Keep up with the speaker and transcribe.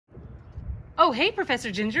Oh, hey,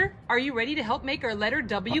 Professor Ginger. Are you ready to help make our letter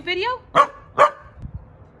W video?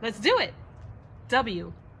 Let's do it.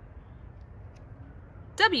 W.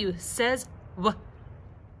 W says W.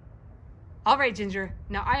 All right, Ginger.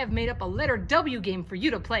 Now I have made up a letter W game for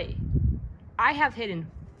you to play. I have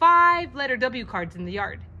hidden 5 letter W cards in the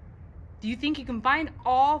yard. Do you think you can find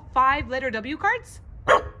all 5 letter W cards?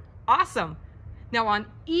 Awesome. Now on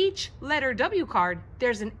each letter W card,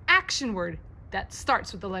 there's an action word that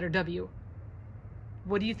starts with the letter W.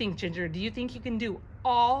 What do you think, Ginger? Do you think you can do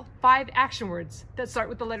all 5 action words that start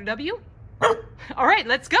with the letter W? All right,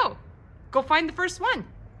 let's go. Go find the first one.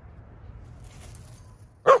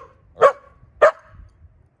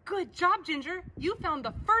 Good job, Ginger. You found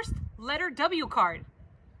the first letter W card.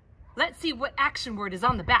 Let's see what action word is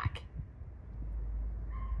on the back.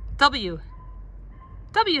 W.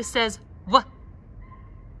 W says W.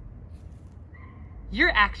 Your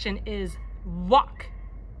action is walk.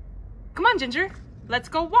 Come on, Ginger. Let's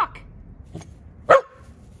go walk.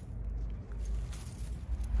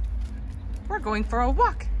 We're going for a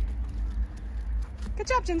walk. Good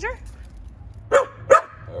job, Ginger.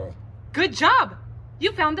 Good job.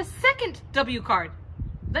 You found the second W card.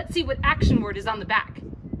 Let's see what action word is on the back.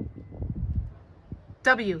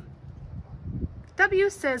 W. W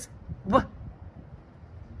says W.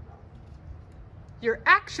 Your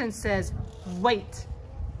action says wait.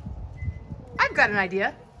 I've got an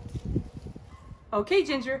idea. Okay,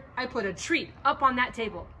 Ginger, I put a treat up on that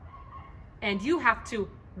table. And you have to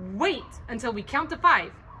wait until we count to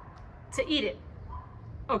 5 to eat it.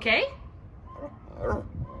 Okay?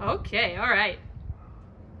 Okay, all right.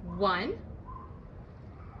 1,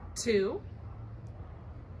 2,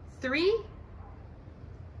 3,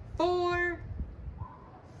 4,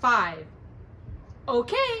 5.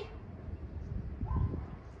 Okay.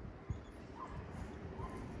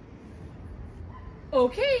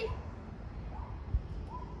 Okay.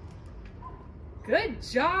 Good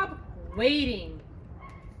job waiting.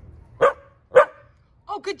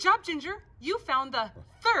 Oh, good job, Ginger. You found the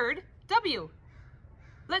third W.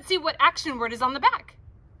 Let's see what action word is on the back.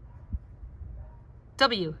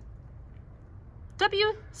 W.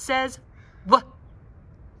 W says W.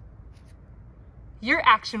 Your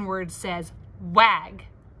action word says wag.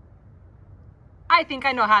 I think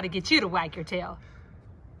I know how to get you to wag your tail.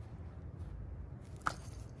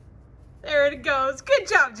 There it goes. Good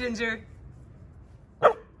job, Ginger.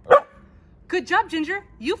 Good job, Ginger.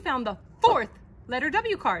 You found the 4th letter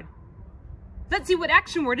W card. Let's see what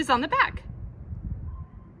action word is on the back.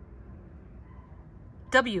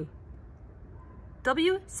 W.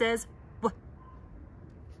 W says W.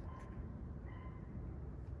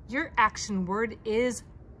 Your action word is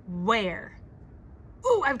wear.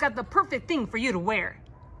 Ooh, I've got the perfect thing for you to wear.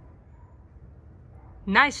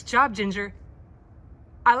 Nice job, Ginger.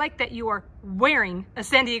 I like that you are wearing a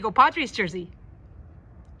San Diego Padres jersey.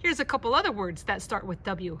 Here's a couple other words that start with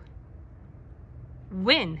W.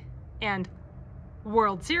 Win and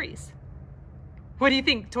World Series. What do you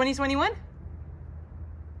think, 2021?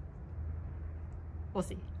 We'll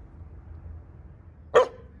see.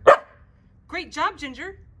 Great job,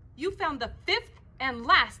 Ginger. You found the 5th and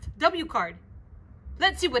last W card.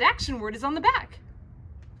 Let's see what action word is on the back.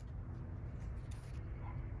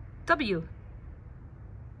 W.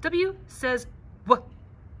 W says W.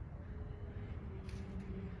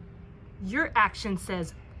 Your action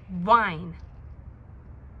says whine.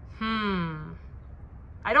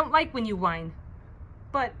 I don't like when you whine,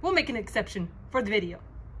 but we'll make an exception for the video.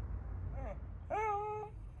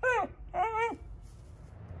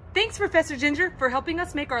 Thanks, Professor Ginger, for helping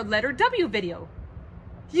us make our letter W video.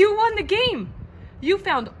 You won the game. You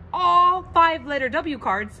found all 5 letter W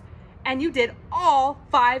cards, and you did all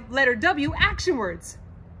 5 letter W action words.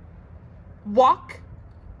 Walk,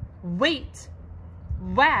 wait,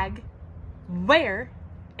 wag, wear,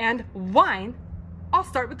 and whine all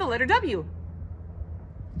start with the letter W.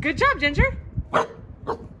 Good job, Ginger.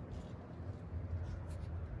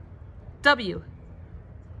 W.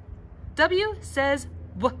 W says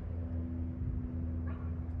W.